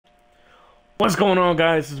What's going on,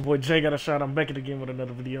 guys? This is boy Jay Got a Shot. I'm back at again with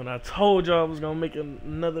another video, and I told y'all I was gonna make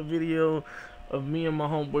another video of me and my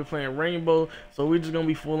homeboy playing Rainbow. So we just gonna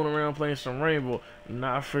be fooling around playing some Rainbow.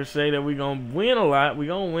 Not for say that we gonna win a lot. We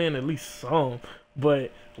gonna win at least some,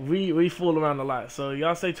 but we fool around a lot. So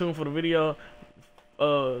y'all stay tuned for the video.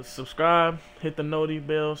 Subscribe, hit the noti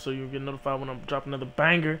bell so you'll get notified when I'm dropping another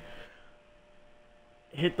banger.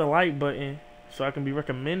 Hit the like button so I can be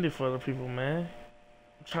recommended for other people, man.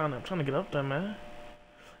 I'm trying to get up there, man.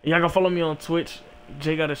 Y'all gonna follow me on Twitch,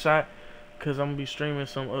 Jay Got a Shot, cause I'm gonna be streaming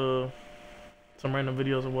some random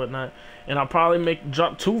videos and whatnot. And I'll probably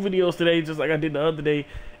drop 2 videos today, just like I did the other day.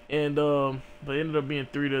 And but it ended up being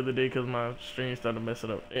 3 the other day cause my stream started to mess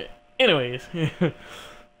it up. Anyways,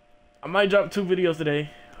 I might drop 2 videos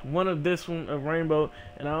today. One of this one of Rainbow,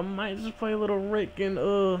 and I might just play a little Rick in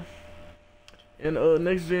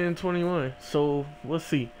Next Gen 21. So we'll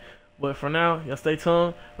see. But for now, y'all stay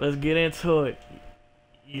tuned. Let's get into it.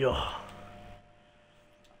 Yo.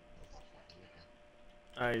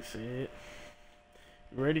 Alright, Sid.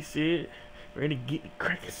 You ready, Sid? Ready to get the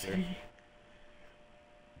crackers, Sid?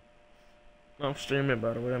 I'm streaming,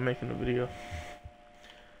 by the way. I'm making the video.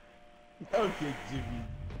 Okay, Jimmy.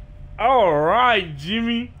 Alright,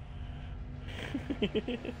 Jimmy.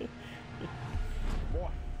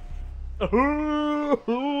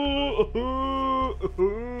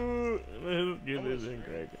 Let's get this in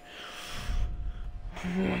cracking.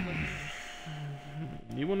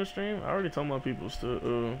 You wanna stream? I already told my people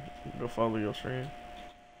to go follow your stream.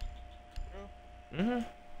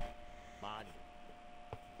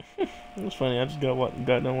 It's funny. I just got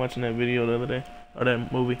done watching that video the other day, or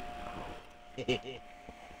that movie.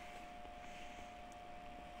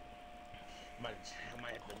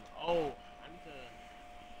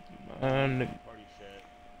 Party chat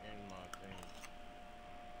in my thing.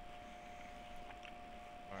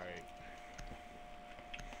 Alright.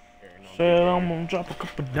 Said I'm gonna drop a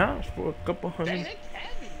couple dimes for a couple hundred. Dang, that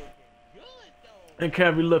Cabby looking good though. And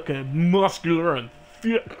Cabby looking muscular and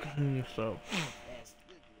fit. So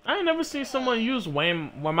I ain't never seen someone use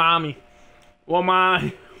Wamami.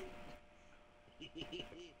 Wamai.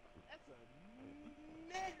 That's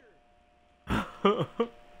a nigger.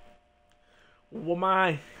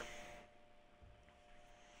 Wamai.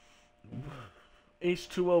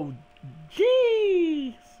 H2O.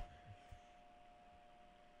 Jeez.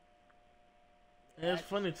 And it's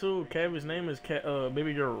funny too. Cabby's name is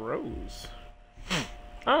Baby Girl Rose.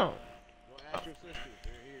 Oh. Go ask your sisters.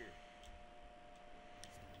 They're here.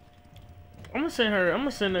 I'm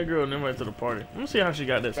gonna send that girl an invite to the party. I'm gonna see how she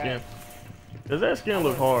got that skin. Cause that skin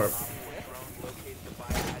look hard.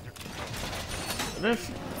 That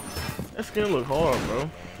skin look hard, bro.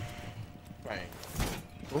 Bang.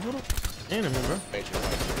 Oh, hold up. Enemy, bro.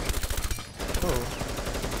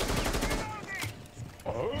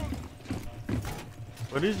 Oh.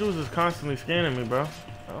 But these dudes is constantly scanning me, bro.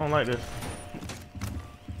 I don't like this.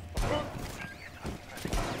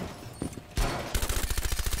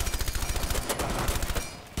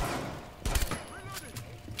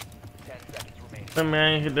 Tell me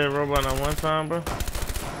I ain't hit that robot on one time, bro. 5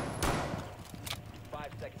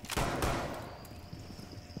 seconds.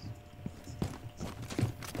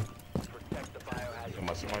 Protect the biohazard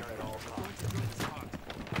container at all costs.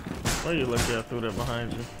 Why you lucky I threw that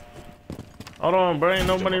behind you? Hold on, bro. Ain't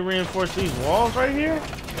nobody reinforced these walls right here?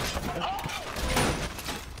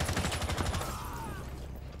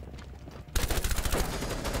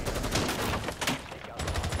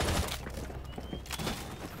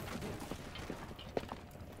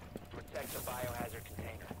 Protect the biohazard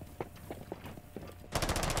container.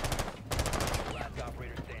 Last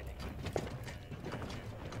operator standing.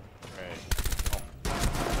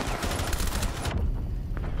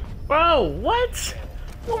 Bro, what?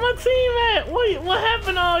 Where my team at? What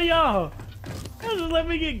happened to all y'all? Y'all just let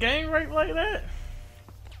me get gang raped like that?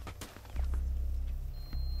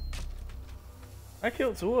 I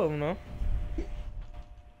killed 2 of them, though.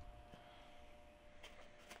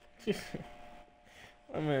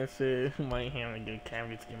 My man said, might have a good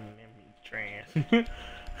camera skin and be trash.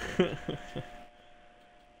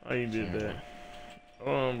 Why you did that?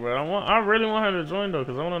 Bro, I really want her to join though,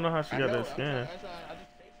 cause I want to know how she got that skin. I just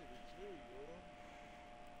tasted it too,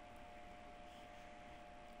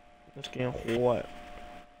 That skin hot.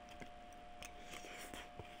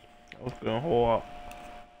 That skin hot.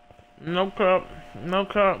 No cup, no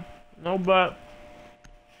cup, no butt.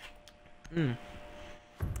 No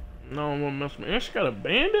one will mess with me. And she got a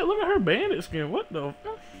bandit? Look at her bandit skin. What the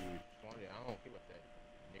fuck? I don't care about that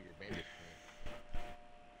nigger bandit thing.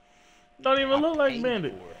 Don't even look like paid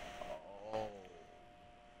bandit. for it. Oh.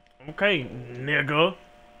 Okay, nigga.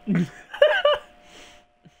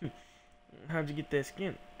 How'd you get that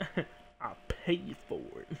skin? I'll pay you for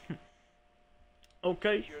it.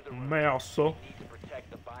 Okay, may I, sir? Need to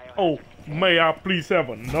protect the biohazard Oh, container. may I please have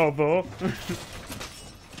another? Op 4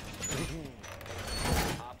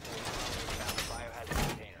 found the biohazard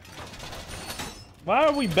container. Why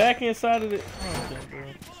are we back inside of it? Oh, okay, bro.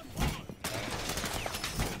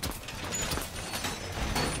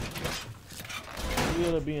 We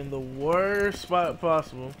gotta be in the worst spot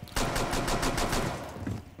possible.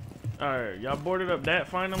 Alright, y'all boarded up that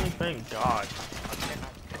finally? Thank God.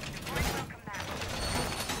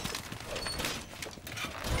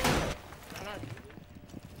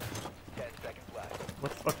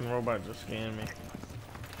 What fucking robot just scanned me?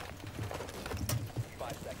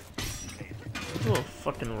 5 seconds. These little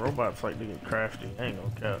fucking robots like to get crafty. I ain't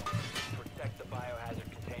gonna cap. Protect the biohazard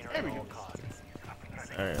container at all costs.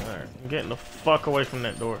 Alright, alright. I'm getting the fuck away from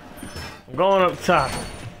that door. I'm going up top.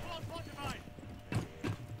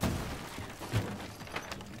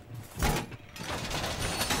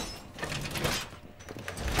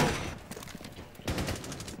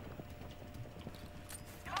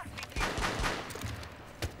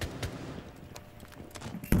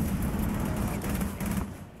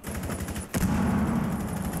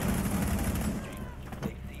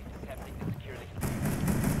 They've ceased attempting to secure the container.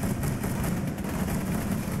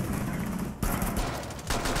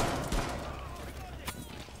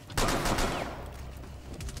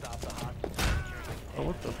 Stop the hostage from securing the Oh,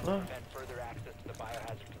 what the container. fuck? Prevent further access to the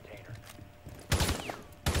biohazard container.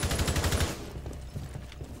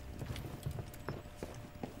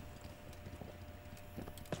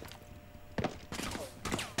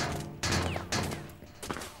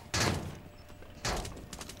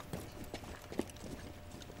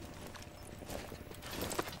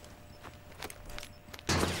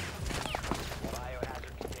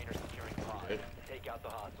 Biohazard container securing pod. Take out the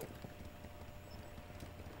hostile.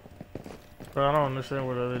 Bro, I don't understand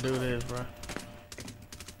what the other dude is, bro.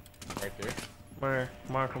 Right there. Where?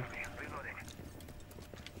 Mark him.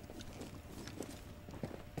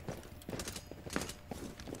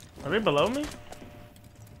 Are they below me?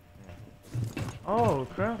 Oh,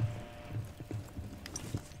 crap.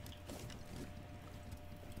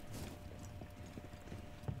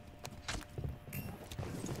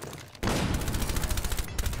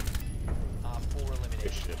 Op 4 eliminated.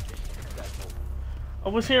 Good shit. Mission successful. I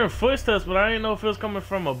was hearing footsteps, but I didn't know if it was coming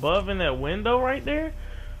from above in that window right there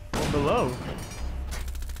or below.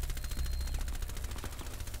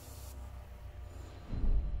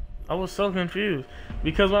 I was so confused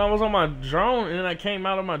because when I was on my drone and then I came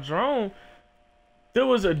out of my drone, there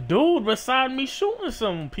was a dude beside me shooting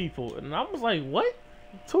some people, and I was like, "What?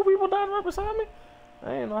 2 people died right beside me? I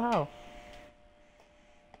didn't know how.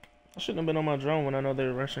 I shouldn't have been on my drone when I know they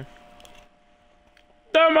were rushing.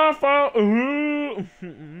 That's my fault.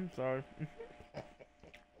 Sorry.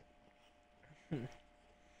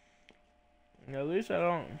 At least I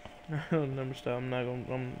don't. Never stop. I'm not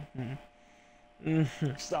gonna.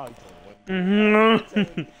 Sorry,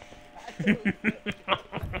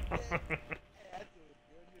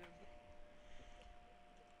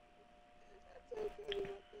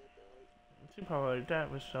 She probably like,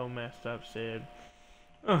 that was so messed up, said.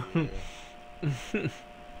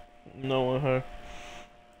 Knowing her.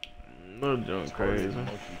 No doing crazy.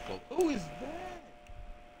 Who is that?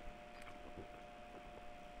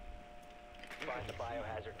 Find the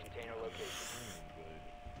biohazard container location.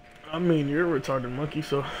 I mean, you're a retarded monkey,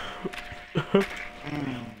 so. Biohazard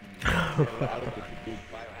container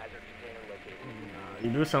located. You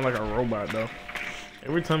do sound like a robot, though.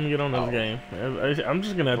 Every time you get on this game, I'm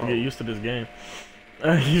just gonna have to get used to this game.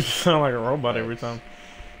 You just sound like a robot every time.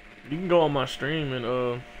 You can go on my stream and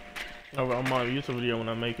on my YouTube video when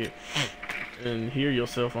I make it, and hear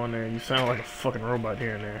yourself on there. You sound like a fucking robot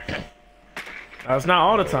here and there. It's not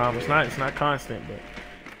all the time. It's not constant, but you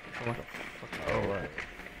sound like a fucking robot.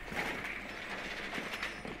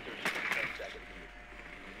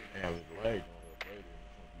 Damn, there's a leg going up later.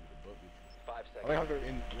 5 I like how seconds. they're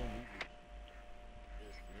in.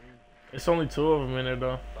 It's only 2 of them in there,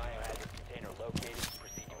 though. Biohazard container located.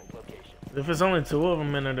 Proceed to its location. If it's only 2 of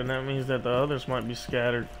them in there, then that means that the others might be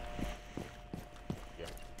scattered. Yeah,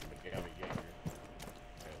 I mean, yeah,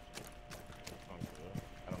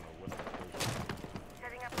 I don't know what.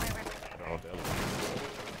 Setting up my replicator. I don't know what the other one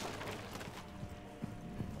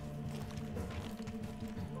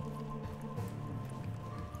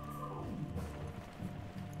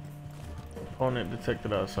is. Opponent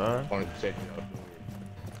detected outside. Wanted to check it out.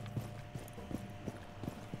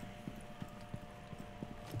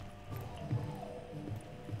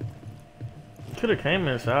 Could have came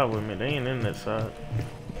inside with me. They ain't in that side.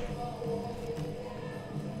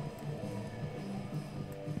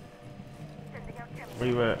 Where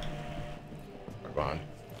you at? Right behind.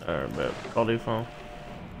 Alright, bet. Call their phone.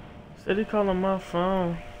 Said he calling my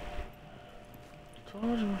phone.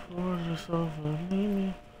 Told you before, just over leave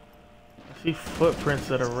me. I see footprints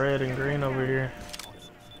that are red and green over here.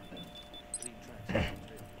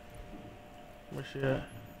 Where's she at?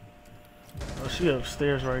 Oh, she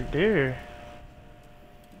upstairs right there.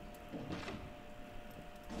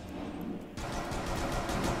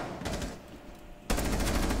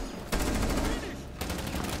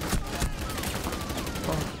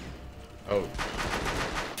 Oh.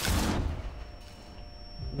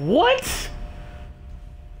 What?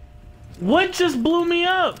 What just blew me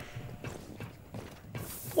up?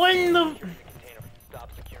 What in the... Stop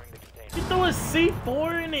securing the container. You threw a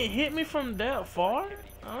C4 and it hit me from that far?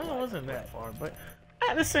 I know it wasn't that far, but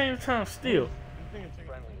at the same time, still.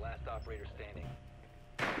 Friendly, last operator standing.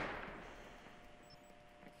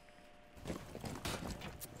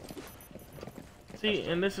 See,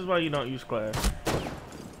 and this is why you don't use class.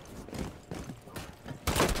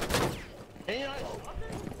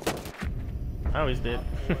 I always did.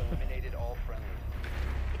 Eliminated all friendlies.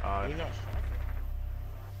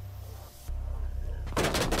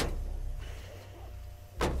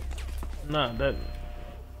 Nah, that...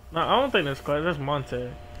 Nah, I don't think that's class. That's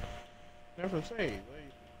Monte. Never say.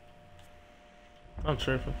 I'm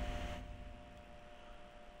tripping.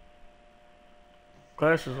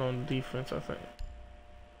 Class is on defense, I think.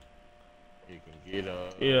 You can get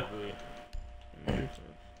Yeah.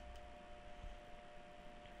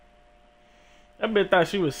 I bet thought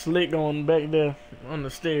she was slick on back there on the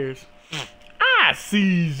stairs. I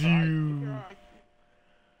sees you.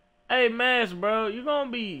 Hey, Mash, bro, you gonna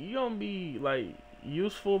be like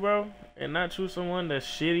useful, bro, and not choose someone that's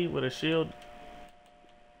shitty with a shield.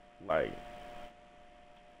 Like,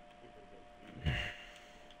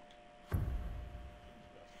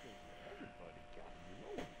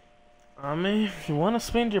 I mean, if you want to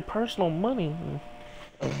spend your personal money,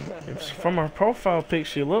 it's from her profile pic,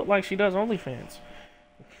 she look like she does OnlyFans.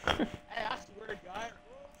 Hey, I swear to God.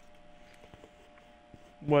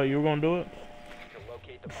 What, you were gonna do it? To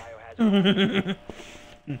locate the biohazard.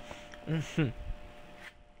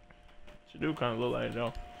 She do kind of look like it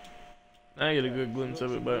though. I get a good glimpse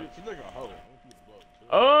of it, but She's like a hoe.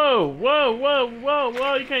 oh,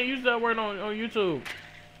 whoa! You can't use that word on YouTube.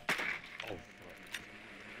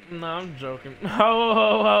 Nah, I'm joking.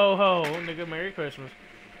 Ho, nigga, Merry Christmas.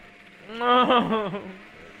 No,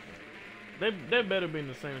 they better be in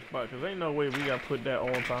the same spot, cause ain't no way we got put that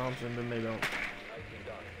all times and then they don't. Nicely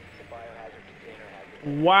done. The biohazard container has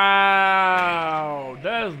been Wow,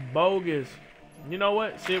 that's bogus. You know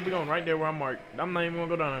what? See, we going right there where I'm marked. I'm not even gonna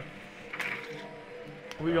go down there.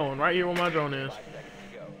 We going right here where my drone is. 5 seconds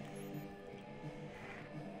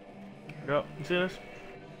to go. Yep, you see this?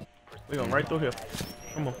 We going right through here.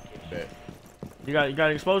 Come on. Bet. You got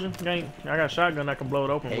an explosion? Gang? I got a shotgun I can blow it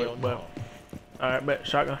open Hell with, but no. alright, bet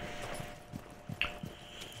shotgun.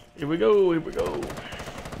 Here we go. Can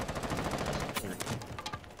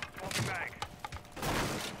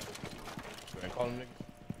I call him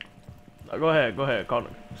niggas? Go ahead, call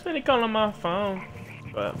him. Said he calling my phone.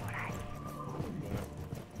 But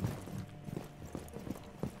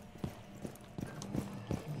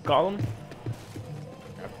call him.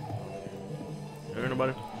 There ain't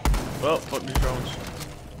nobody. Well, fuck these drones.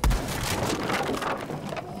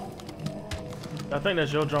 I think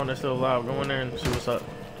that's your drone that's still alive. Go in there and see what's up.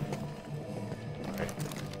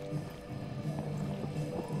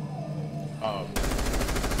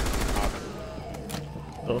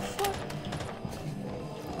 The fuck?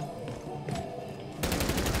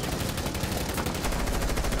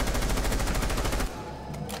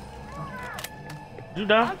 Did you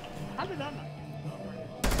die? How did I not?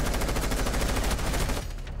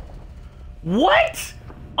 What?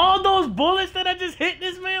 All those bullets that I just hit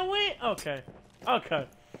this man with? Okay.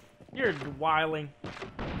 You're wilding.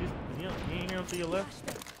 You ain't here to your left?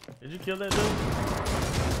 Did you kill that dude?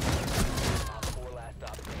 Op 4 last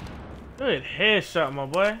operator. Good headshot, my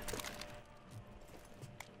boy.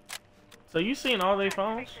 So you seen all their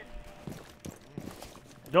phones?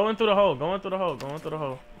 Going through the hole.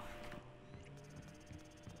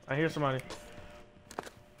 I hear somebody.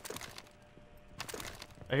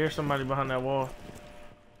 Behind that wall.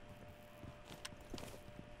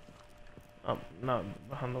 Oh, not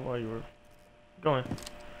behind the wall you were going.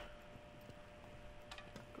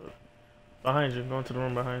 Go. Behind you, going to the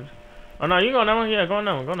room behind you. Oh no, you go that one? Yeah, go on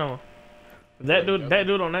that one. That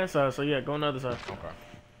dude on that side, so yeah, go on the other side. Okay.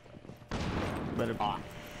 Better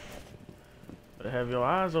have your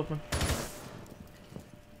eyes open.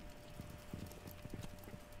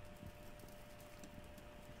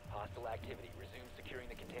 Hostile activity. Resume securing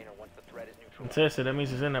the container once the threat is neutral. Contested, that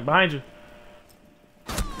means it's in there. Behind you.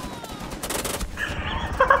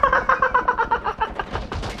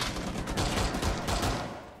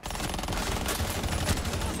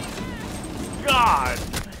 God!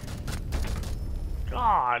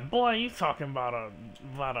 God, boy, you talking about a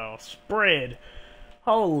spread.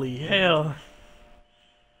 Holy hell.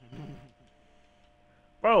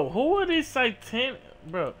 Bro, who are these satanic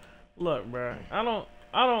bro? Look, bro, I don't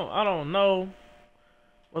know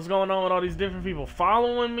what's going on with all these different people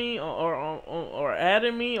following me or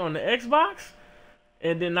adding me on the Xbox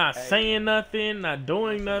and then not saying nothing, not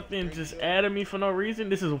doing nothing, just adding me for no reason.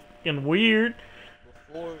 This is fucking weird.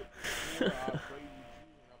 Before I played with you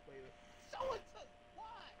and I played it. Someone took why?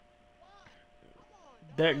 Come on,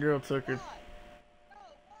 That girl took her. why? No,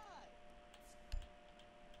 why?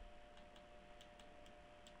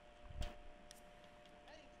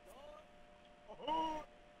 Thanks, dog. Oh.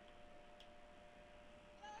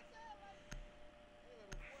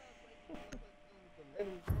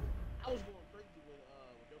 I was going crazy with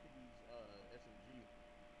WWE's SMG.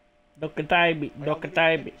 Dokataibi, Like, I was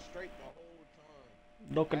Dokataibi, getting straight the whole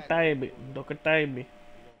time. Dokataibi, Dokataibi.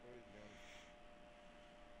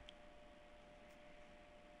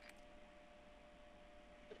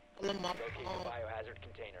 Locate the biohazard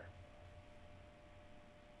container.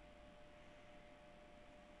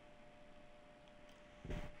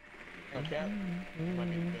 Cap. Might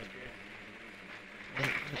be the best here. Hey,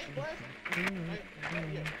 boy. Hey,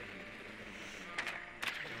 yeah.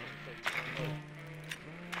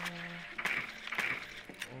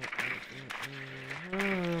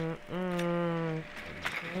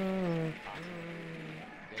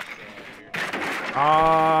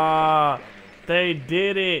 Ah, they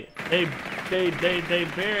did it. They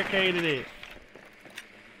barricaded it.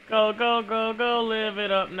 Go, go, go, go, live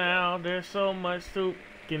it up now. There's so much soup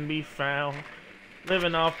can be found.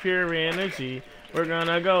 Living off pure energy. We're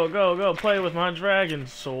gonna go, go, go, play with my dragon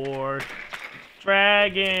sword.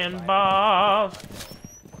 Dragon boss.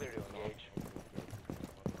 Clear to engage.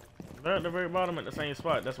 They're at the very bottom at the same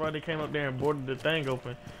spot. That's why they came up there and boarded the thing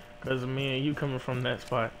open. Cause of me and you coming from that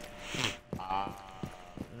spot. Alright.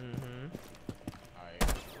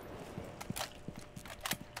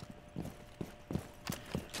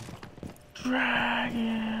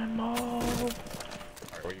 Dragon mode.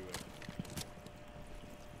 Alright, where you at?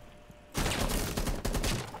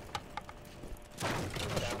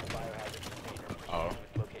 Found the biohazard container. Proceed Oh. to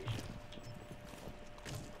its location.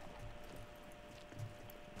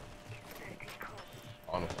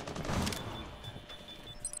 On him.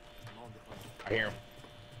 I hear him.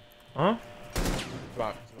 Huh? Come on,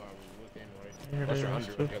 we're looking right. Yeah, Unless they you're are under,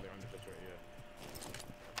 too. the other under, that's right, yeah.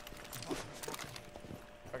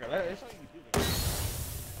 Okay, that's how you do that.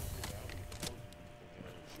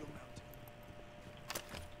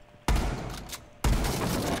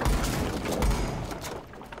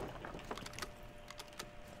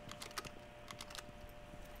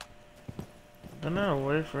 They're not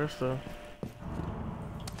away first though.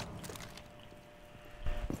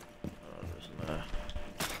 Oh, there's not.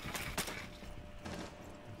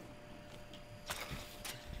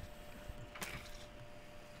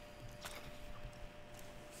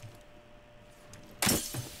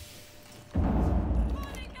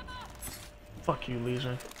 Fuck you,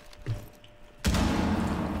 Legion.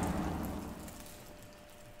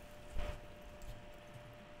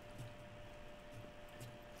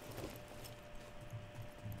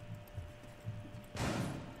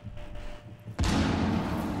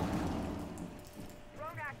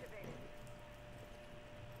 Drone activated.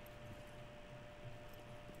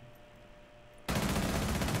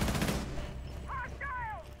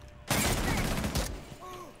 Hostile!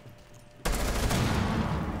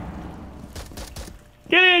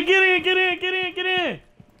 Get in, get in, get in, get in, get in!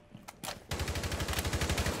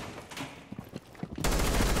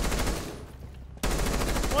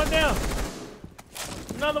 One down.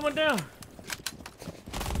 Another one down.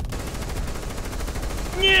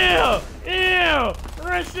 Yeah! Yeah!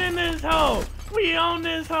 Rush in this hole! We on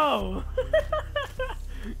this hole!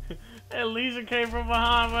 That Legion came from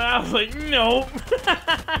behind, but I was like, nope!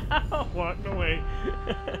 I walked away.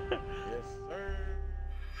 Yes, sir.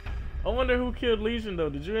 I wonder who killed Legion though.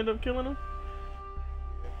 Did you end up killing him?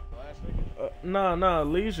 The last nigga? Nah,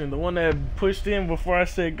 Legion, the one that pushed in before I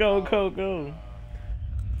said go, go, go.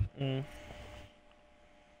 I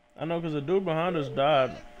know, cause the dude behind us died.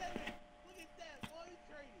 Look at that, boy, we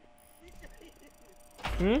traded. We traded,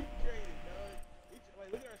 dog.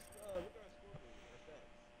 Like, look at our scoreboard, our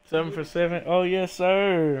stats. 7 for 7. Oh yes,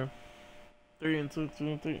 sir. 3 and 2, 2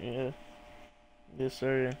 and 3. Yeah. Yes,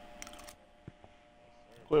 sir.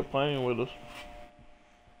 Quit playing with us.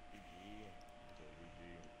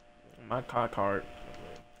 My card.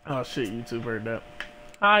 Oh shit, YouTube heard that.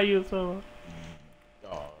 Hi, YouTube.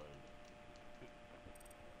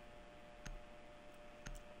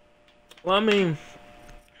 Well, I mean,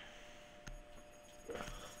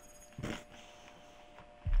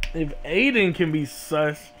 if Aiden can be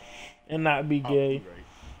sus and not be gay,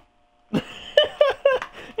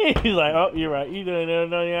 he's like, oh, you're right. You don't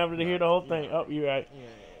even have to hear the whole thing. Oh, you're right.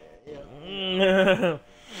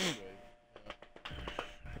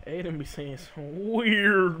 Aiden be saying some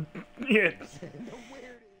weird shit.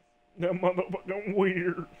 That motherfucking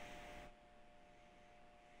weird.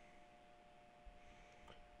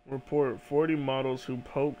 Report 40 models who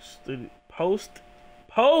posed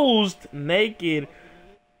naked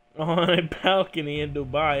on a balcony in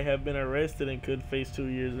Dubai have been arrested and could face 2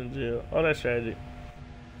 years in jail. Oh, that's tragic.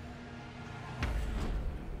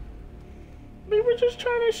 We were just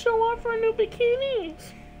trying to show off our new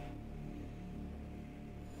bikinis.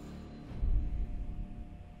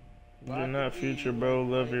 You're not Future, bro.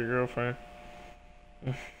 Love your girlfriend.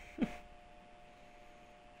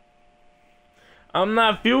 I'm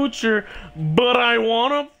not Future, but I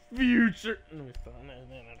want a future. Let me stop.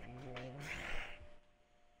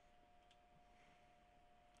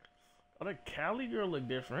 Oh, the Cali girl look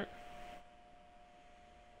different.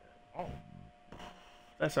 Oh,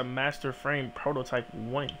 that's a master frame prototype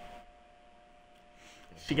 1.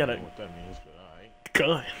 She got a what that means, but alright.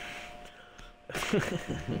 gun.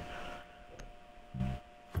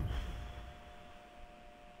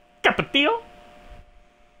 Capatillo.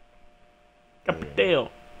 Capatillo.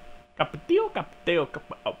 Capatillo.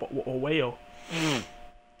 Capatillo. Whale. Yeah,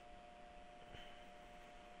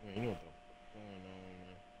 you know what the going on,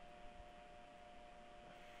 man.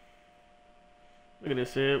 Look at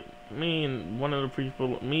this here. Me, you, and one of the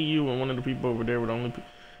people over there were the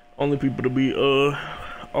only people to be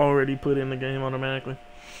already put in the game automatically.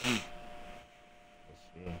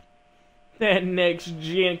 That next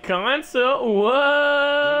gen console.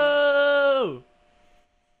 Whoa!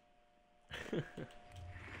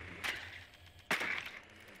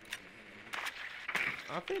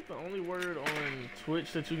 I think the only word on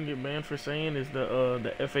Twitch that you can get banned for saying is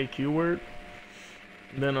the FAQ word.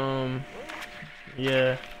 Then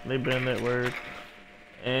yeah, they banned that word.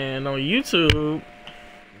 And on YouTube,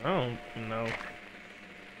 I don't know.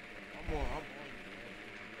 I'm on.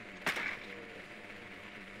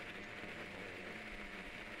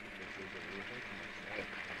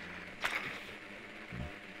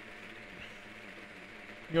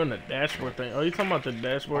 You're on the dashboard thing. Oh, you talking about the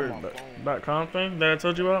dashboard.com thing that I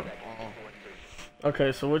told you about?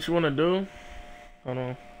 Okay, so what you want to do? Hold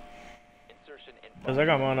on. Because I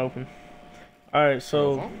got mine open. Alright,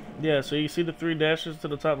 so, yeah, so you see the 3 dashes to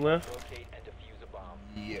the top left?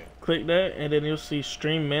 Yeah. Click that, and then you'll see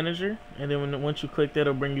Stream Manager. And then once you click that,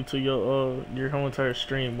 it'll bring you to your whole entire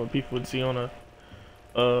stream, what people would see on a...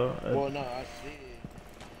 well, no, I see.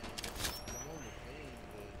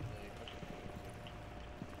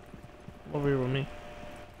 Over here with me.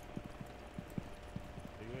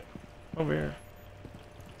 Over here.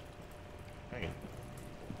 Dang it.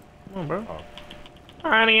 Come on, bro. Oh.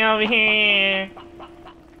 Honey, over here.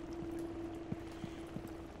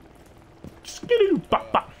 Skidoo pop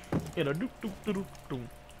pop. In a doop doop doop doop.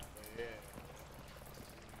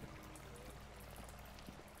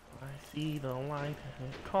 I see the light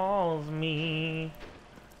and it calls me.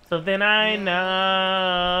 So then I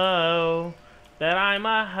know that I'm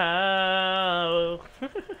a hoe.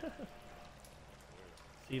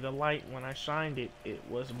 See the light when I shined it, it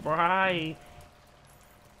was bright.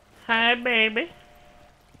 Hi, baby.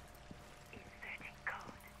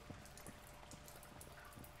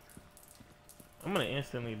 I'm gonna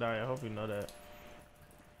instantly die. I hope you know that.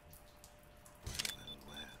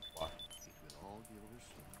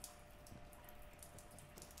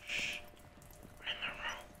 Shh. We're in the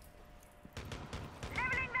room.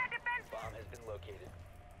 Leveling that defense. Bomb has been located.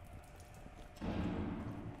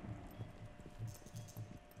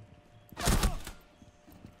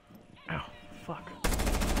 Ow. Fuck.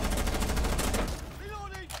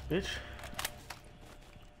 Bitch.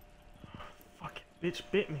 Fuck it. Bitch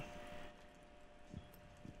bit me.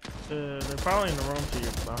 They're probably in the room to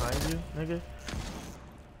you, behind you, nigga.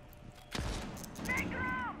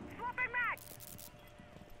 Swapping mag.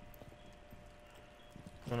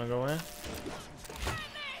 Wanna go in?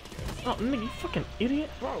 Oh, nigga, you fucking idiot.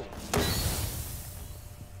 Bro.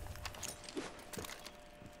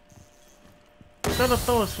 Try to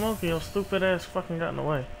throw a smoke, your stupid ass fucking got in the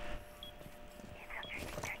way.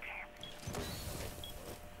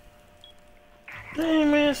 Dang,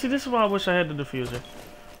 man, see, this is why I wish I had the diffuser.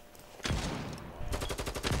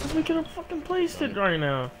 Cause we could have fucking placed it right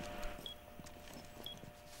now.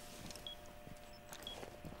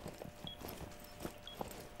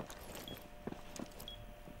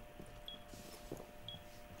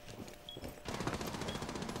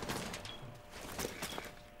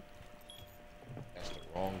 That's the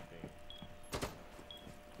wrong thing.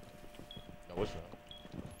 No, it's not.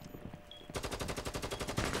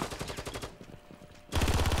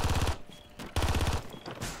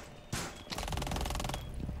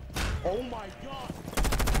 Oh my god!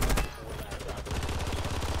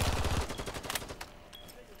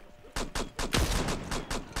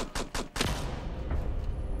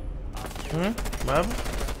 What happened?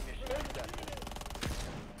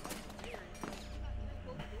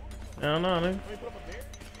 I don't know, nigga. Let me put up a bear.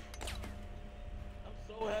 I'm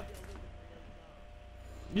so happy I'm looking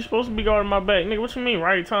for the You supposed to be guarding my back, nigga. What you mean,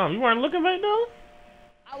 right time? You weren't looking back though?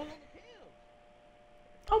 I was on the cam.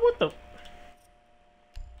 Oh, what the?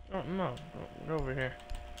 Oh no, go over here.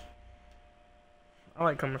 I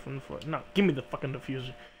like coming from the front. No, give me the fucking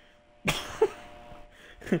diffuser.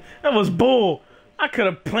 That was bull. I could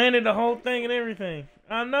have planted the whole thing and everything.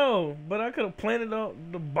 I know, but I could have planted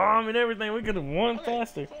the bomb and everything. We could have won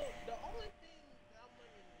faster. So the only thing that I'm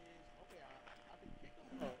wondering is, okay, I can pick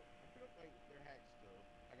them up, pick up like their hack stuff.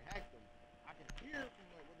 I can hack them. I can hear from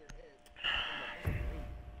like where they're at.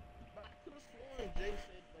 But I could have sworn Jay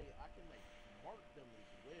said like I can like mark them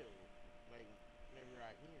as well, like whenever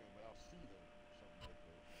I hear them, but I'll see them or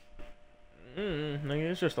something like that.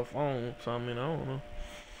 Nigga, it's just a phone, so I mean, I don't know.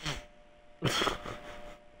 I'm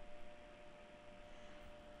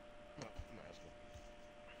asking.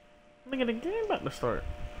 Nigga, the game about to start.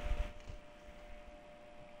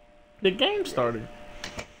 The game started.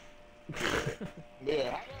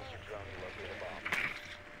 Yeah.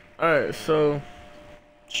 Alright, so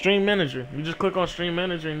Stream Manager. You just click on Stream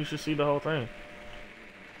Manager and you should see the whole thing.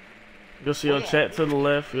 You'll see your chat to the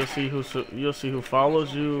left. You'll see who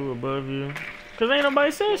follows you above you. Cause ain't nobody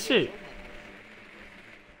said shit.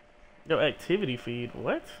 Your activity feed.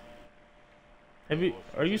 What?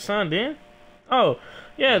 Are you signed in? Oh,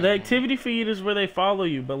 yeah. The activity feed is where they follow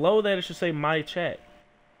you. Below that, it should say My Chat.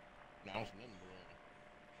 Announcement.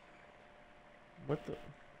 What the?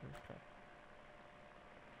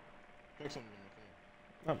 Click something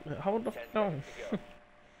in the thing. Hold the fuck on.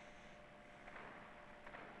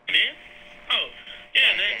 Oh,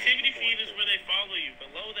 yeah, the activity feed is where they follow you.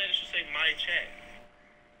 Below that, it should say My Chat.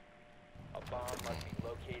 A bomb must be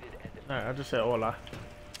located and defused. Alright, I just said hola.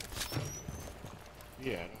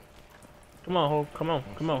 Yeah. Come on, ho. Come on.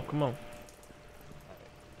 Come on. Come on.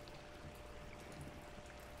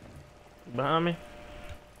 Behind me?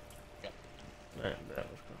 Yep. That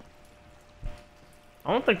was cool. I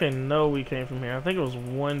don't think they know we came from here. I think it was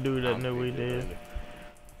one dude that knew we did.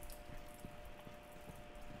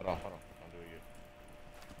 Hold on. Don't do it yet.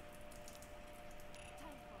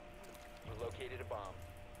 You located a bomb.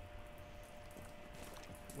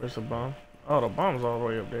 Where's the bomb? Oh, the bomb's all the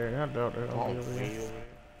way up there. I doubt they're gonna Oh, be over way here. over there.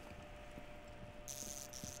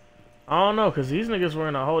 I don't know, cause these niggas were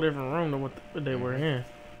in a whole different room than what they were in.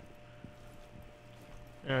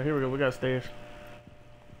 Yeah, here we go. We got stairs.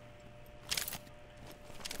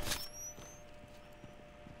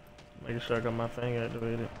 Making sure I got my thing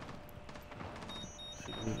activated.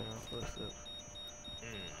 See who's in our footsteps.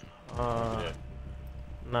 Yeah.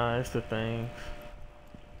 Nah, it's the things.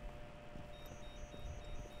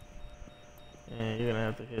 Yeah, you're gonna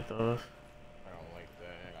have to hit those. I don't like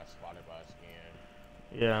that. I got spotted by a scan.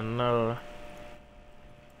 Yeah, I know.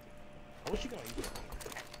 I wish you gonna use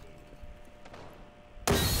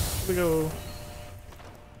it. Here we go.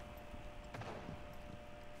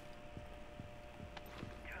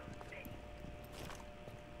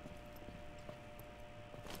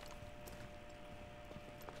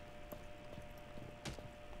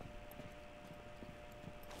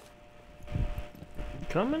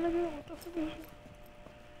 Coming, nigga? What the fuck is this?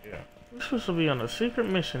 Yeah. We're supposed to be on a secret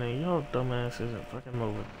mission and y'all dumbass isn't fucking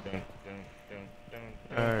moving.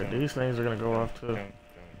 Alright, these things are gonna go off too.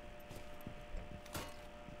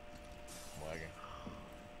 Lagging.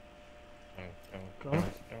 Go.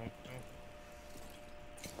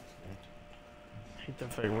 Hit the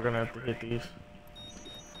fake. We're gonna have to hit these.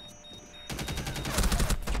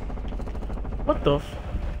 What the f?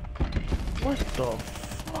 What the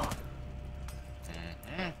fuck?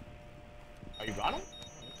 Oh, you got him?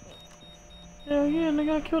 Hell yeah,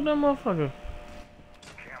 nigga, I killed that motherfucker.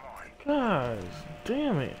 Guys,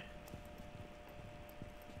 damn it.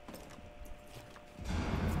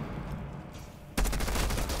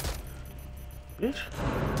 Bitch.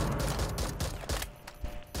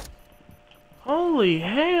 Holy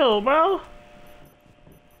hell, bro.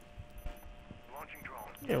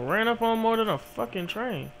 Yeah, ran up on more than a fucking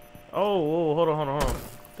train. Oh, hold on.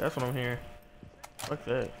 That's what I'm hearing. Fuck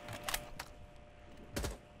that.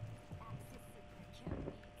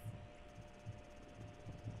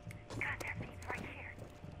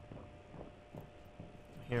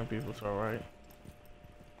 Hearing people, it's alright.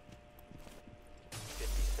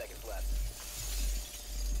 50 seconds left.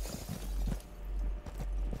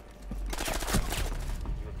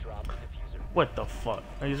 You have dropped the diffuser. What the fuck?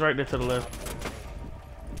 Oh, he's right there to the left. The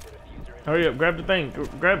diffuser in Hurry up, grab the thing.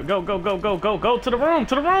 Grab it. Go to the room.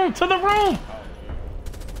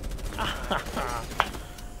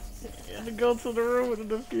 You had to go to the room with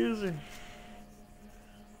the diffuser.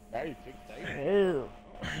 Now you picked that. Hell.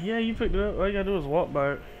 Yeah, you picked it up. All you gotta do is walk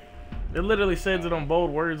by it. It literally says it on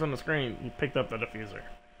bold words on the screen. You picked up the diffuser.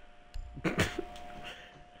 Damn.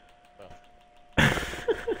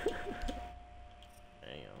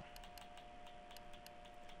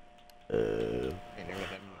 Ain't never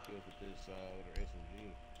had many kills with this with her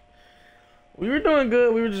SMG. We were doing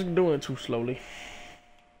good. We were just doing it too slowly.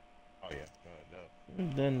 Oh yeah, no.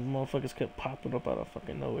 Then motherfuckers kept popping up out of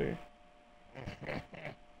fucking nowhere.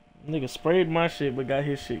 Nigga sprayed my shit but got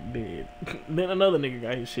his shit dead. Then another nigga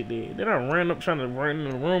got his shit dead. Then I ran up trying to run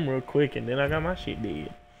in the room real quick and then I got my shit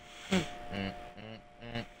dead.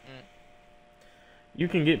 You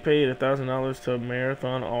can get paid $1,000 to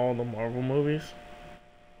marathon all the Marvel movies.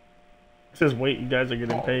 It says wait, you guys are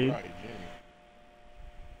getting paid. Right, Jimmy.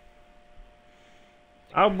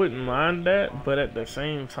 I wouldn't mind that, but at the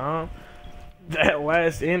same time, that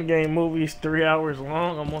last Endgame movie is 3 hours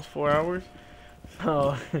long, almost 4 hours.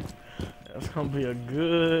 So that's gonna be a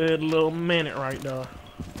good little minute right there.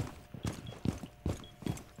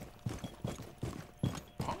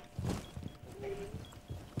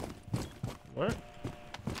 What?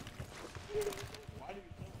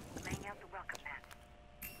 Laying out the welcome mat.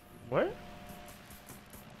 What?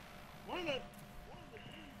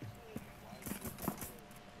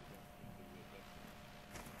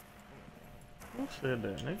 Who said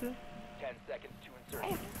that, nigga? 10 seconds to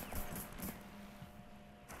insertion.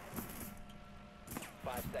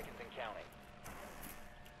 5 seconds and counting.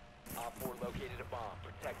 Op 4 located a bomb.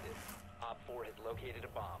 Protect it. Op 4 has located a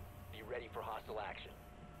bomb. Be ready for hostile action.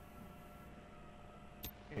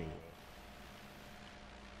 Anyway.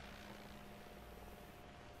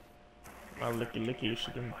 My licky, you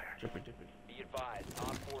should have drippy. Be advised,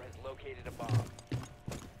 Op 4 has located a bomb.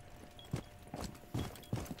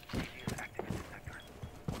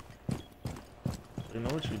 You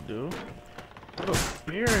know what you do? Put up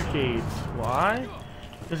barricades. Why?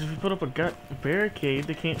 Because if you put up a barricade,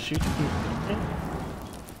 they can't shoot you.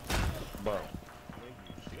 Bro.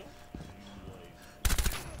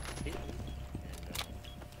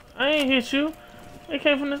 I ain't hit you. It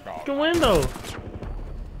came from the fucking window.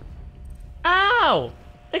 Ow!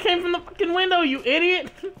 It came from the fucking window, you idiot!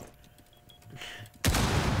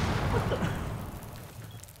 What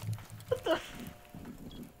the?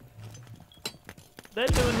 That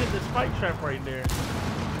dude hit the spike trap right there.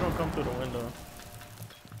 He's gonna come through the window.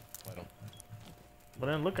 Let him. But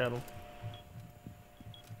then look at him.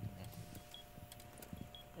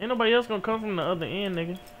 Ain't nobody else gonna come from the other end,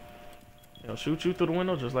 nigga. They'll shoot you through the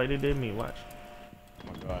window just like they did me. Watch.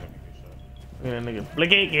 Oh my god, I can get shot. Yeah, nigga.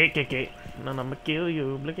 Blicky. And I'ma kill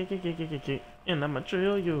you. Blicky. And I'ma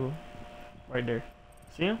drill you. Right there.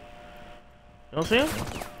 See him? You don't see him?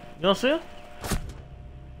 You don't see him?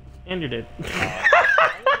 And you're dead.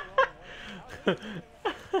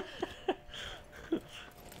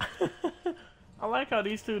 I like how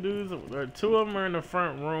these two dudes, two of them are in the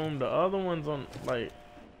front room, the other one's on, like,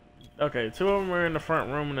 okay, two of them are in the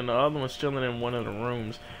front room and then the other one's chilling in one of the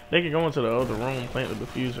rooms. They could go into the other room, plant the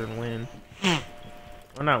diffuser and win.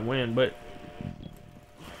 Or not win, but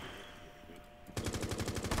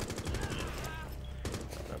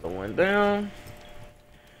another one down.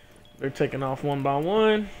 They're taking off one by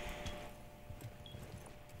one.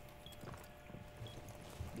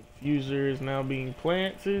 Diffuser is now being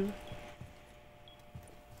planted.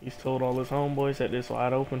 He's told all his homeboys that it's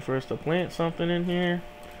wide open for us to plant something in here.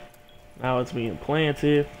 Now it's being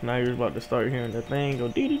planted. Now you're about to start hearing the thing go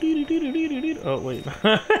dee dee dee dee dee dee dee dee. Oh wait.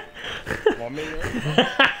 Want me,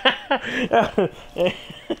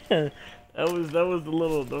 That was the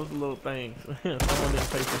little things. Someone didn't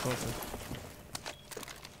pay for something.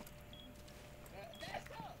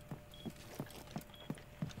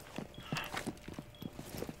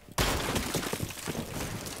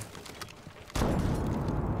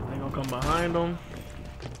 They gonna come behind them.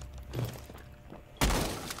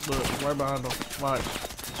 Look, right behind them. Watch.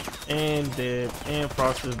 And dead. And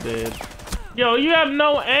Frost is dead. Yo, you have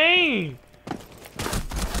no aim!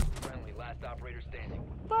 Friendly, last operator standing.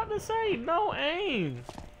 to say no aim.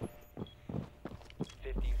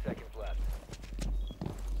 15 seconds left.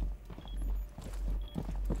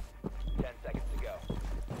 10 seconds to go.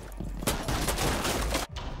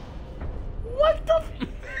 What the?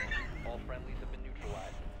 All friendlies have been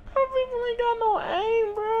neutralized. How people ain't got no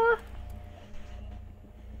aim, bro?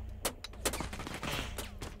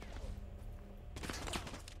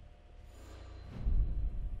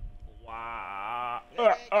 Wow.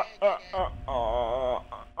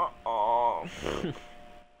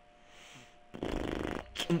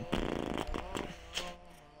 You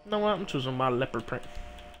know what? I'm choosing my leopard print.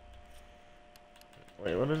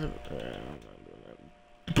 Wait, what is it? I'm not doing that.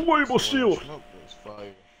 Deployable shield. Smoke was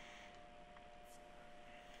fire.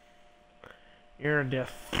 You're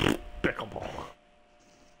despicable.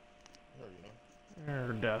 There you go.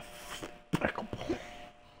 You're despicable.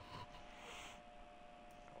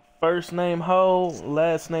 First name Ho,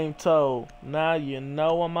 last name Toe. Now you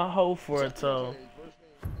know I'm a hoe for a toe.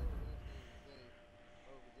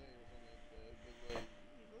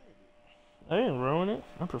 I didn't ruin it.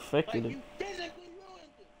 I perfected it.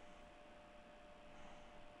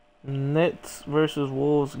 Nets versus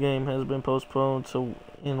Wolves game has been postponed to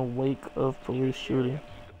in wake of police shooting.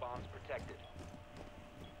 Keep the bombs protected.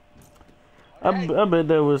 I bet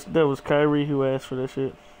that was Kyrie who asked for that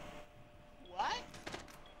shit. What?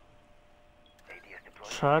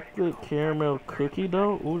 Chocolate caramel cookie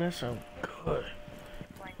dough? Ooh, that sounds good.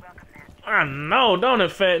 I know, don't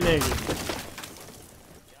it, fat nigga?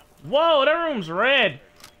 Whoa, that room's red.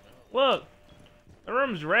 Look, the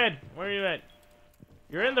room's red. Where are you at?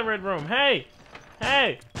 You're in the red room. Hey,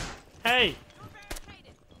 hey, hey.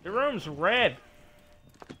 The room's red.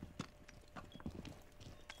 Oh,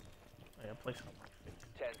 yeah, place it on my face.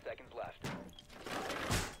 10 seconds left.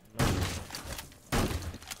 No.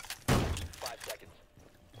 5 seconds.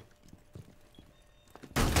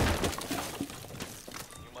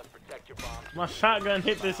 You must protect your bombs. My shotgun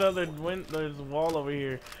hit this other there's a wall over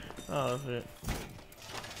here. Oh shit.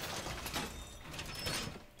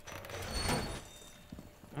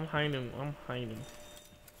 I'm hiding. I'm hiding.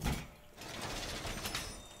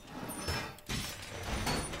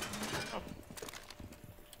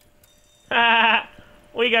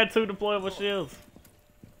 We got 2 deployable shields.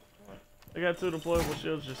 We got 2 deployable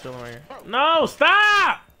shields just chilling right here. No,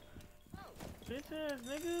 stop! Bitch ass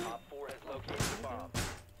nigga. Op 4 has located the bomb.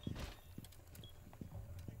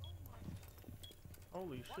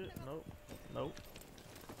 Holy shit, nope. Nope.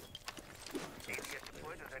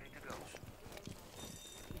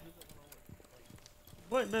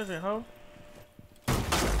 What does it, huh?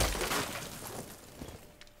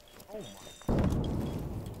 Oh my.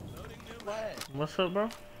 What? What's up, bro?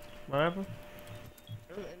 What happened?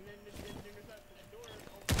 And then there's that door.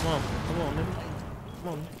 Come on, nigga.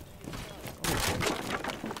 Come on.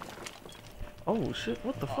 Oh shit,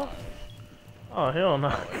 what the fuck? Oh hell no.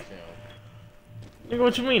 Nigga,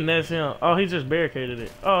 what you mean that's him? Oh, he just barricaded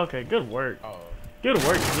it. Oh, okay, good work. Oh. Good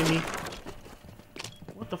work, Jimmy.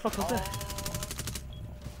 What the fuck was that?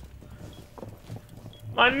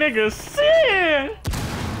 My nigga Sid!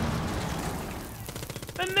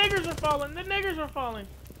 The niggers are falling, the niggers are falling.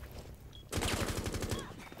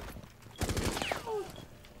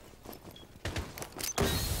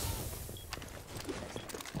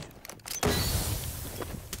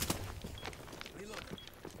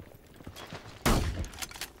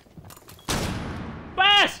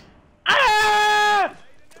 Bash! Ah!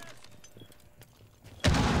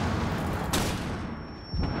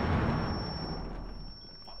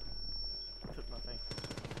 Took my thing.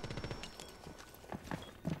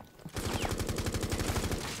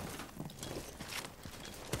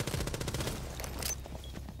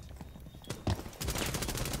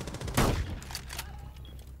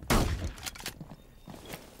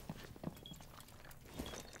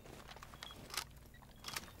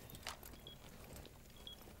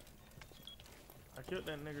 I killed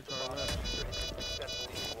that nigger to our left.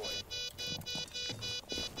 Successfully deployed.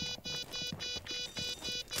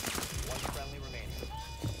 One friendly remaining.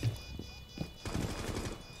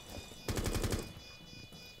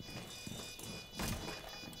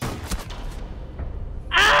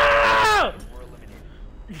 Ah! We're eliminated.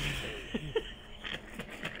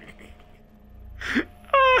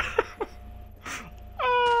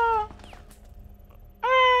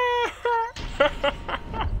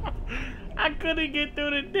 I couldn't get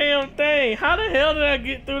through the damn thing. How the hell did I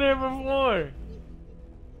get through there before?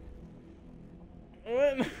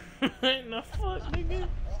 What in the fuck, nigga?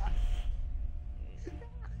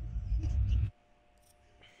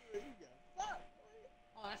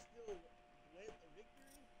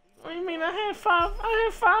 What do you mean? I had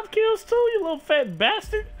five kills too, you little fat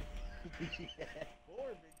bastard. Four,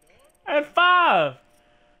 big dog. I had 5.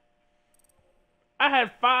 I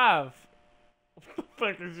had 5. What the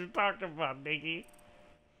fuck is you talking about, nigga?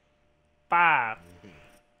 5.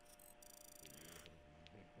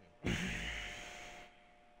 The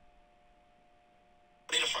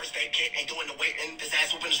first aid kit ain't doing the waiting. This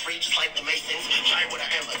ass whooping is free, just like the Masons. Try what I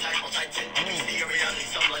am, attack on Titan. See your reality,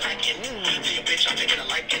 something like it. See a bitch, I'm taking a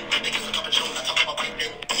liking. I think it's a couple shows, I talk about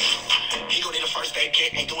biting. He gon' need a first aid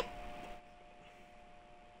kit, ain't doing.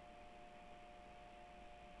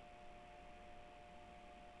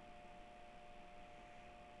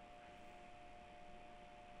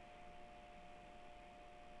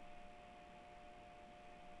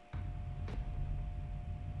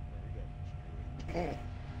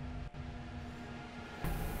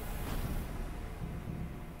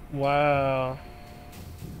 Wow.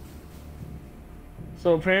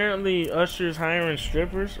 So apparently Usher's hiring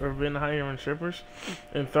strippers, or been hiring strippers,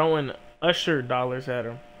 and throwing Usher dollars at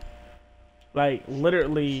him. Like,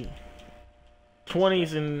 literally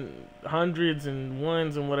 20s and hundreds and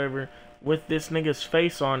ones and whatever, with this nigga's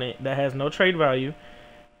face on it that has no trade value,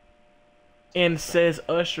 and says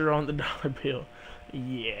Usher on the dollar bill.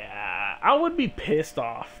 Yeah, I would be pissed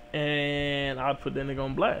off, and I'd put that nigga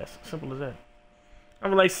on blast. Simple as that.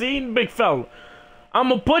 I'm like, see, big fella, I'm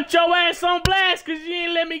gonna put your ass on blast because you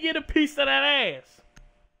ain't let me get a piece of that ass.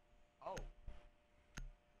 Oh.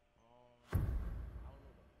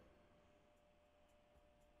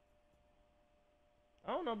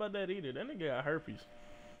 I don't know about that either. That nigga got herpes.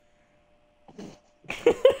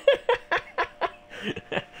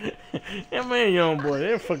 That man, young boy,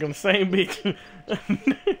 they're fucking the same bitch.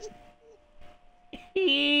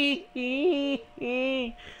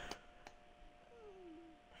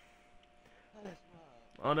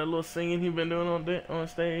 All that little singing he been doing on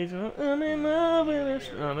stage. I'm in love with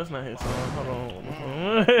this. No, that's not his song. Hold on.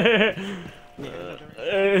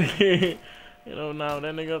 You know, now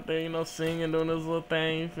that nigga up there, you know, singing, doing this little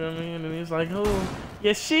thing, you feel me? And then he's like, oh,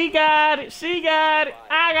 yeah, she got it,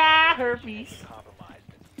 I got herpes.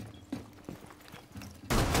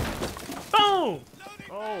 Boom!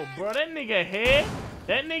 Oh, bro, that nigga head,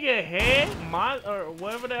 or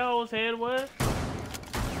whatever that hoe's head was.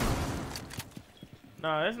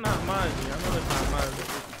 No, that's not mine. I know that's not mine.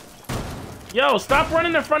 Yo, stop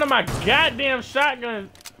running in front of my goddamn shotgun.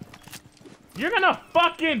 You're gonna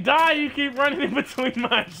fucking die. You keep running in between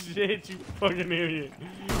my shit, you fucking idiot.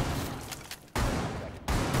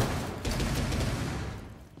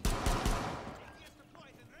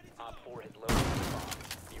 Op 4 has located the bomb.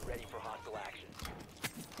 Be ready for hostile action.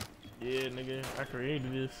 Yeah, nigga, I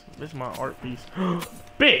created this. This is my art piece.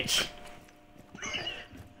 Bitch!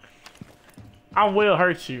 I will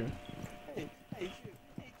hurt you.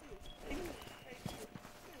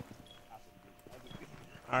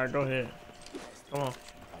 Alright, go ahead. Come on.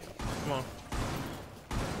 Come on.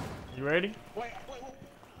 You ready? Wait.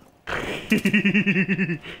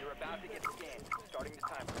 You're about to get scanned. Starting the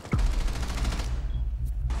timer.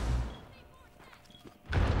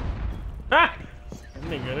 Ah! That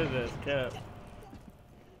nigga, this ass cap.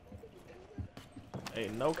 Hey,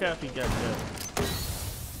 no cap, he got cap.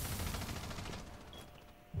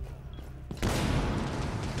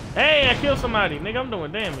 Hey, I killed somebody. Nigga, I'm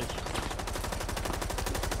doing damage.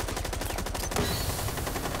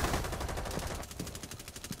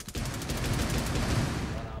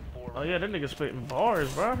 Oh yeah, that nigga spitting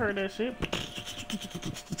bars, bro. I heard that shit.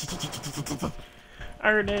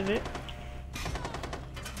 I heard that shit.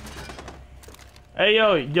 Hey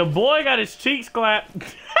yo, your boy got his cheeks clapped.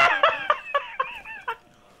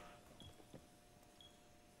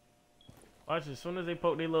 Watch, as soon as they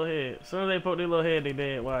poke their little head. As soon as they poke their little head, they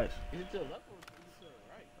dead. Watch. Is it to the left or is it to the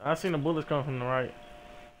right? I seen the bullets come from the right.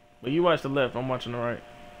 But you watch the left, I'm watching the right.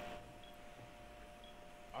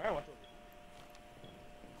 I gotta watch over.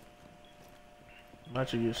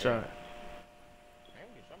 Watch you get shot. I ain't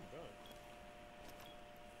get shot, I'm good.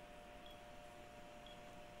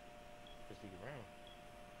 Just sneak around.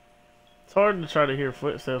 It's hard to try to hear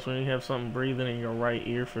footsteps when you have something breathing in your right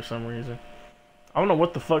ear for some reason. I don't know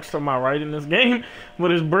what the fuck's to my right in this game,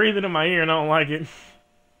 but it's breathing in my ear and I don't like it.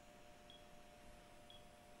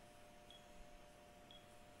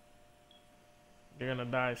 You're gonna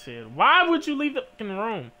die, Sid. Why would you leave the fucking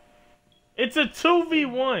room? It's a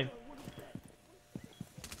 2v1.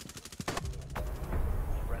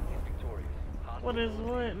 Friendly is victorious. What is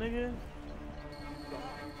what, nigga?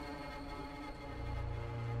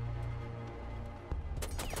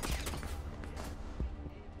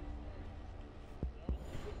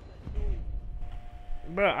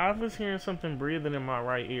 Bro, I was hearing something breathing in my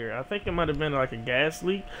right ear. I think it might have been like a gas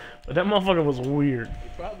leak, but that motherfucker was weird.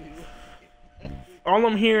 It probably All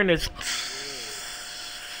I'm hearing is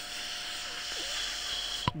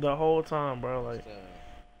the whole time, bro. Like,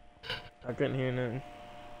 I couldn't hear nothing.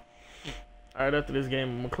 Alright, after this game,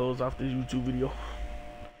 I'm gonna close off this YouTube video.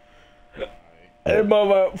 Hey,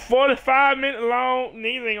 about 45 minutes long.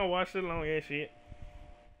 Niggas ain't gonna watch this long ass shit.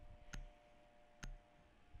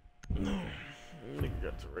 Nigga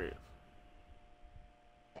got Tourette's.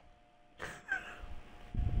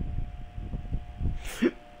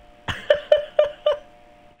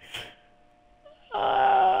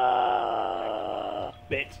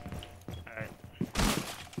 Bitch. Alright.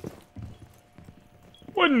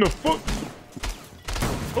 What in the fuck?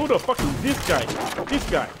 Who the fuck is this guy? This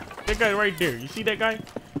guy. That guy right there. You see that guy?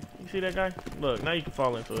 You see that guy? Look, now you can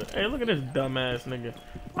fall into it. Hey, look at this dumbass nigga.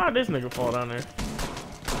 Why'd this nigga fall down there?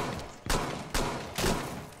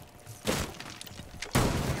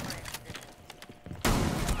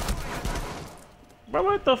 Bro,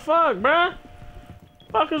 what the fuck, bro?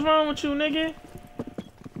 Fuck is wrong with you, nigga?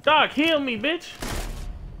 Doc, heal me, bitch.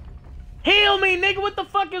 Heal me, nigga. What the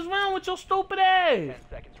fuck is wrong with your stupid ass? 10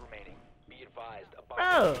 seconds remaining. Be advised. A bomb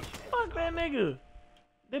Bro, location has fuck that been nigga.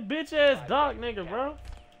 That bitch ass Doc nigga, bro.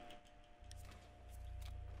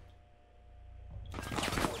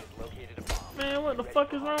 located a bomb. Man, what the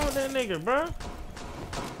fuck is wrong with that nigga, bro?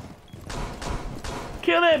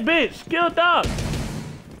 Kill that bitch. Kill Doc.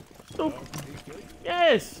 Stupid.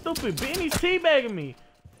 Yes, stupid bitch. He's teabagging me.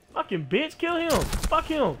 Fucking bitch, kill him. Fuck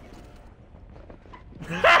him.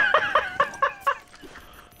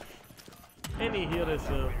 And he healed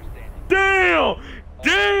himself. Damn!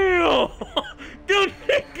 Damn! Them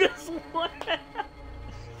niggas what?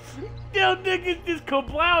 Them niggas just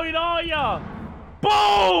kablowed all y'all.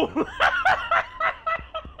 Boom!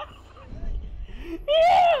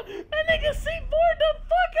 Yeah! That nigga C4'd the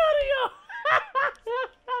fuck out of y'all!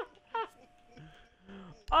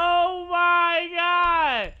 Oh my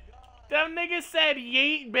god! Them niggas said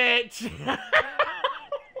yeet, bitch.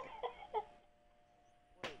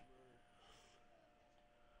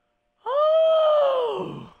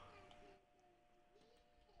 Oh!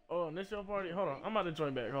 Oh, and this your party? Hold on, I'm about to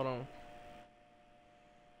join back. Hold on.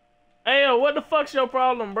 Hey, yo, what the fuck's your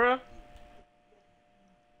problem, bruh?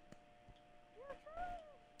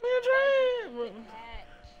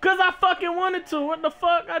 Cause I fucking wanted to. What the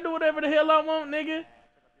fuck? I do whatever the hell I want, nigga.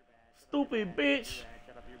 Stupid bitch.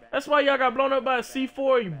 That's why y'all got blown up by a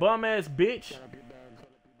C4, you bum ass bitch.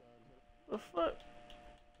 The fuck?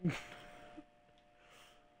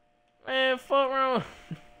 Man, fuck wrong.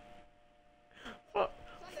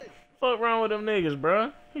 Fuck wrong with them niggas,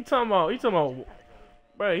 bruh. He talking about,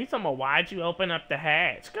 why'd you open up the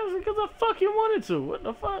hatch? Cause I fucking wanted to. What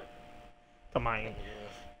the fuck? Come on.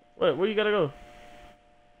 What? Where you gotta go?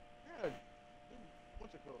 Yeah,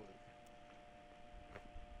 what's it called?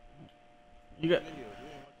 You got. Video, we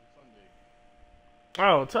ain't watching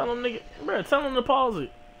Sunday. Oh, tell them nigga, bro. Tell them to pause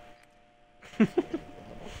it.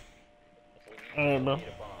 Alright, bro.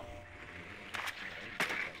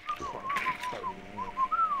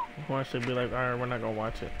 Why should be like, alright, we're not gonna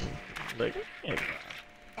watch it. Like, yeah.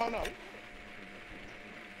 Oh no.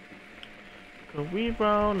 Cause we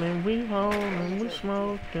rollin', we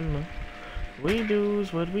smoking, we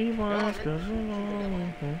do's what we want, cause we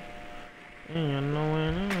rollin', and you know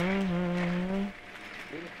it,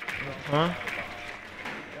 huh?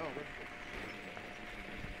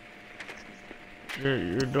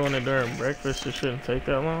 You're doing it during breakfast, it shouldn't take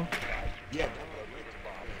that long? Yeah.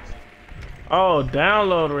 Oh,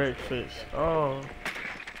 download breakfast, oh.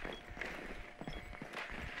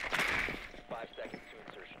 5 seconds to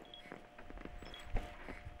insertion.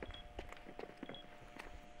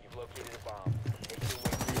 You've located a bomb. Make your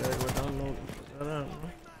way Yeah, but download, shut up, man.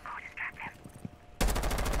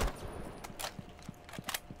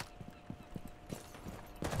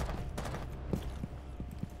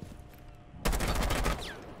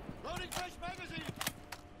 Loading fresh magazine.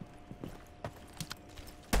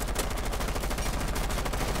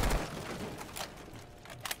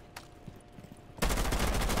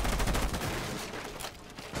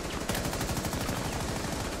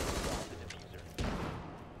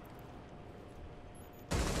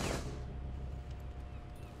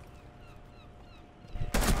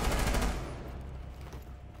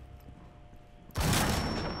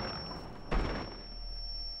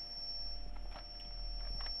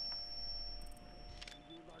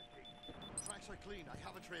 Tracks are clean. I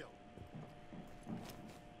have a trail.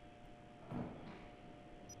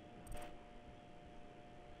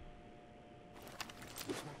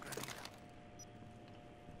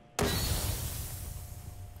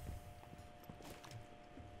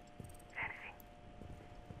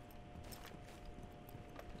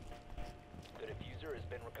 The diffuser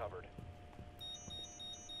recovered.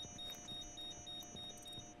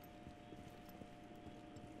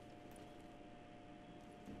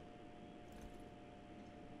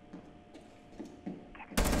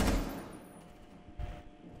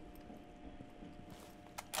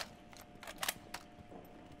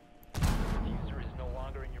 Diffuser is no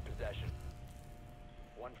longer in your possession.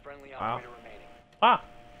 One friendly operator remaining. Ah!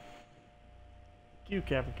 You,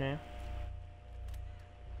 Captain Cam.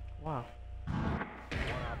 Wow. One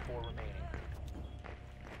op 4 remaining.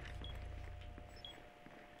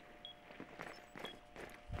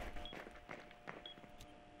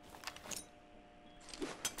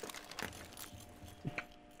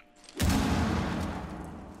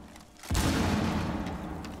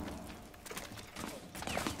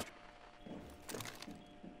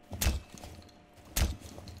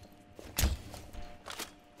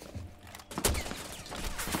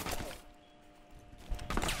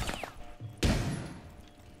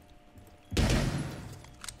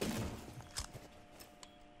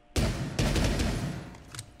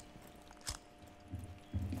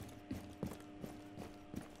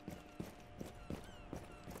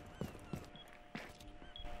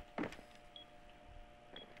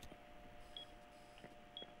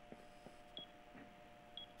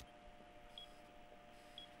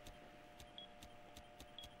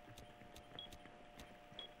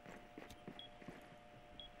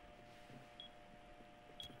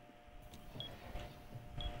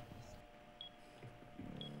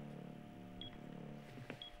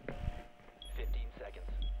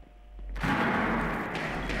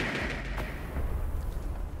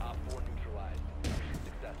 Op 4 neutralized. Mission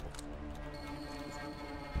successful.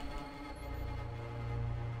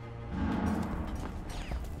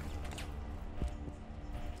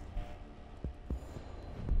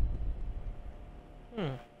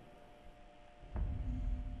 Hmm.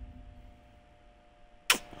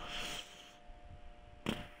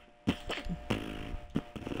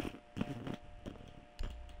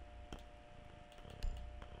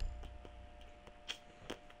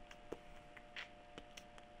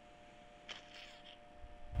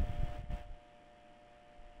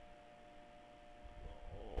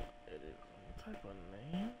 Type of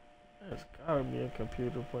name? That's gotta be a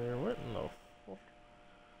computer player. What in the fuck?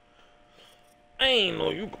 I ain't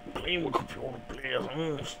know you could play with computer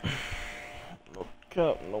players. No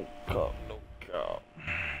cap, no cap, no cap.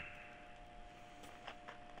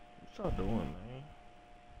 What y'all doing, man?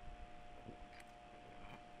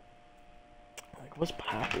 Like, what's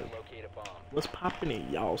popping? Locate a bomb. What's popping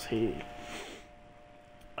in y'all's head?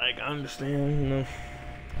 Like, I understand, you know.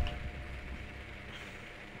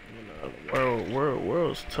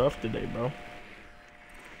 World's tough today, bro.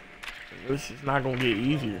 This is not gonna get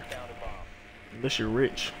easier Found a bomb. unless you're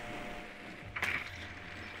rich.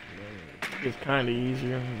 It's kind of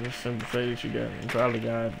easier. Just simple fact that you probably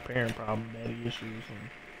got a parent problem, daddy issues,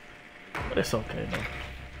 but it's okay though.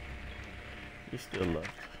 You still loved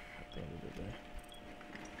at the end of the day.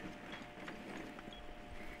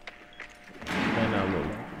 May not look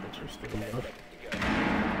like it, but you're still loved.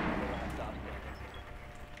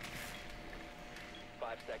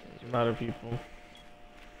 5 seconds. A lot of people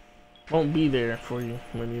won't be there for you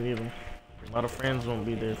when you need them. A lot of friends won't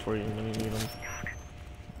be there for you when you need them.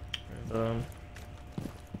 And,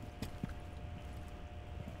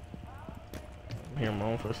 I'm hearing my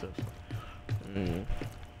own footsteps.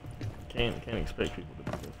 Can't expect people to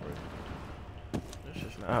be there for you. That's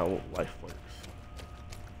just not how life works.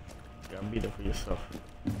 You gotta be there for yourself.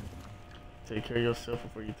 Take care of yourself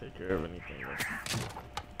before you take care of anything else.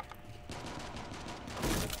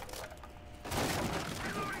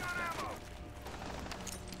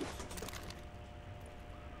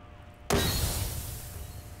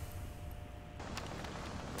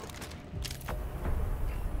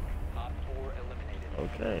 Op 4 eliminated.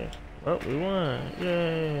 Okay. Well, we won.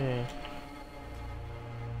 Yay.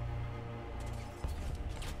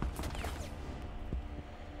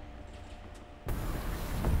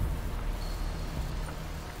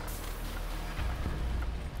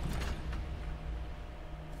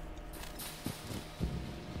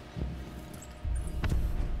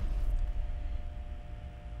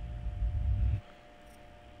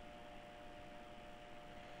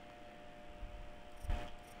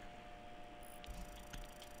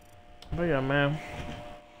 But yeah, man.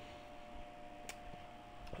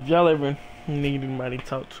 If y'all ever need anybody to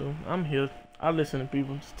talk to, I'm here. I listen to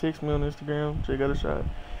people. Just text me on Instagram. Check out a shot.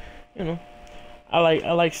 You know, I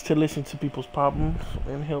like to listen to people's problems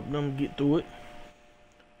and help them get through it.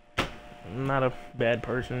 I'm not a bad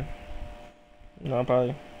person. You know,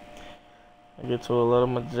 I get to a lot of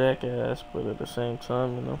my jackass, but at the same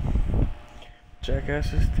time, you know,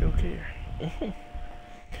 jackasses still care.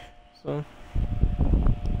 So,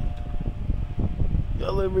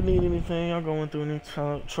 y'all ever need anything? Y'all going through any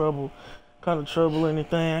trouble, kind of trouble,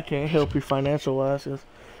 anything? I can't help you financial wise.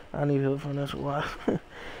 I need help financial wise.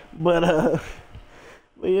 but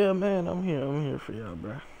yeah, man, I'm here for y'all,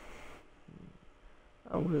 bro.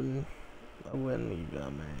 I wouldn't leave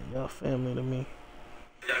y'all, man. Y'all family to me.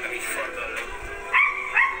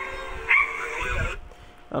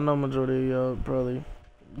 I know majority of y'all probably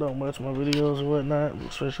don't watch my videos or whatnot,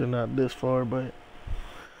 especially not this far, but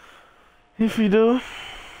if you do,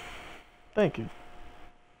 thank you.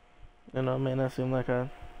 You know, it may not seem like I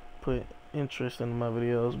put interest in my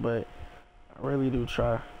videos, but I really do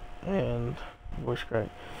try, and voice crack.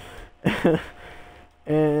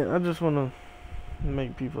 And I just want to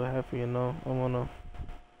make people happy, you know. I want to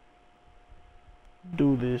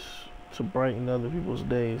do this to brighten other people's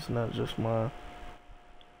days, not just mine.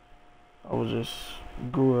 I was just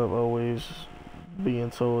grew up always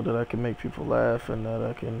being told that I can make people laugh and that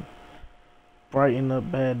I can brighten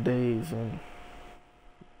up bad days, and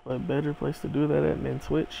what better place to do that at than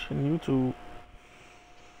Twitch and YouTube?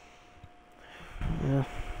 Yeah,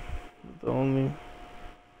 the only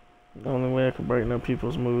way I can brighten up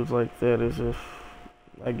people's moods like that is if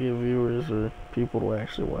I get viewers or people to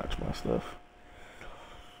actually watch my stuff,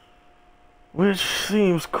 which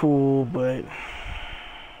seems cool, but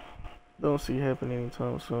don't see it happen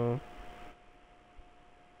anytime soon.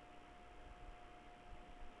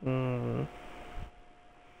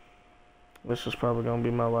 This is probably gonna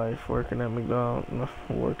be my life, working at McDonald's.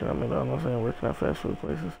 I'm saying working at fast food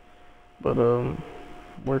places, but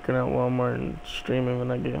working at Walmart and streaming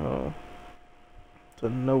when I get home to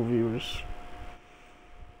no viewers.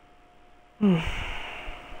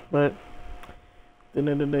 But at the end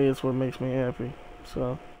of the day, it's what makes me happy,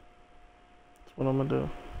 so that's what I'm gonna do.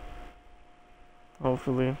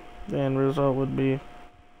 Hopefully, the end result would be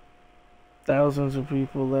thousands of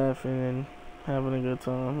people laughing and having a good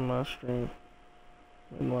time on my stream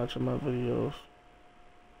and watching my videos.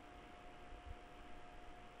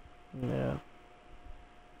 Yeah.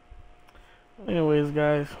 Anyways,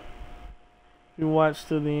 guys, if you watched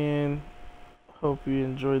to the end, hope you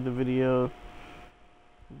enjoyed the video.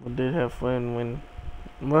 We did have fun when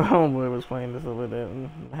my homeboy was playing this over there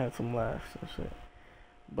and had some laughs and shit.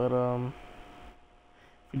 But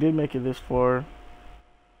if you did make it this far,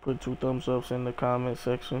 put 2 thumbs ups in the comment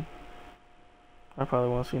section. I probably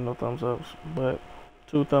won't see no thumbs ups, but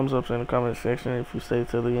 2 thumbs ups in the comment section if you stay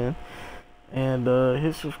till the end. And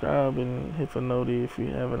hit subscribe and hit the noti if you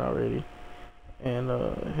haven't already. And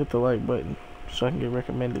hit the like button so I can get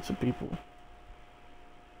recommended to people.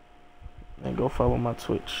 And go follow my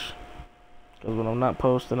Twitch, because when I'm not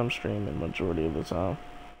posting, I'm streaming majority of the time.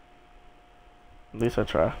 At least I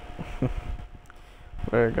try.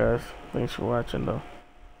 Alright guys, thanks for watching though.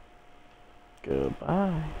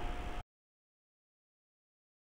 Goodbye.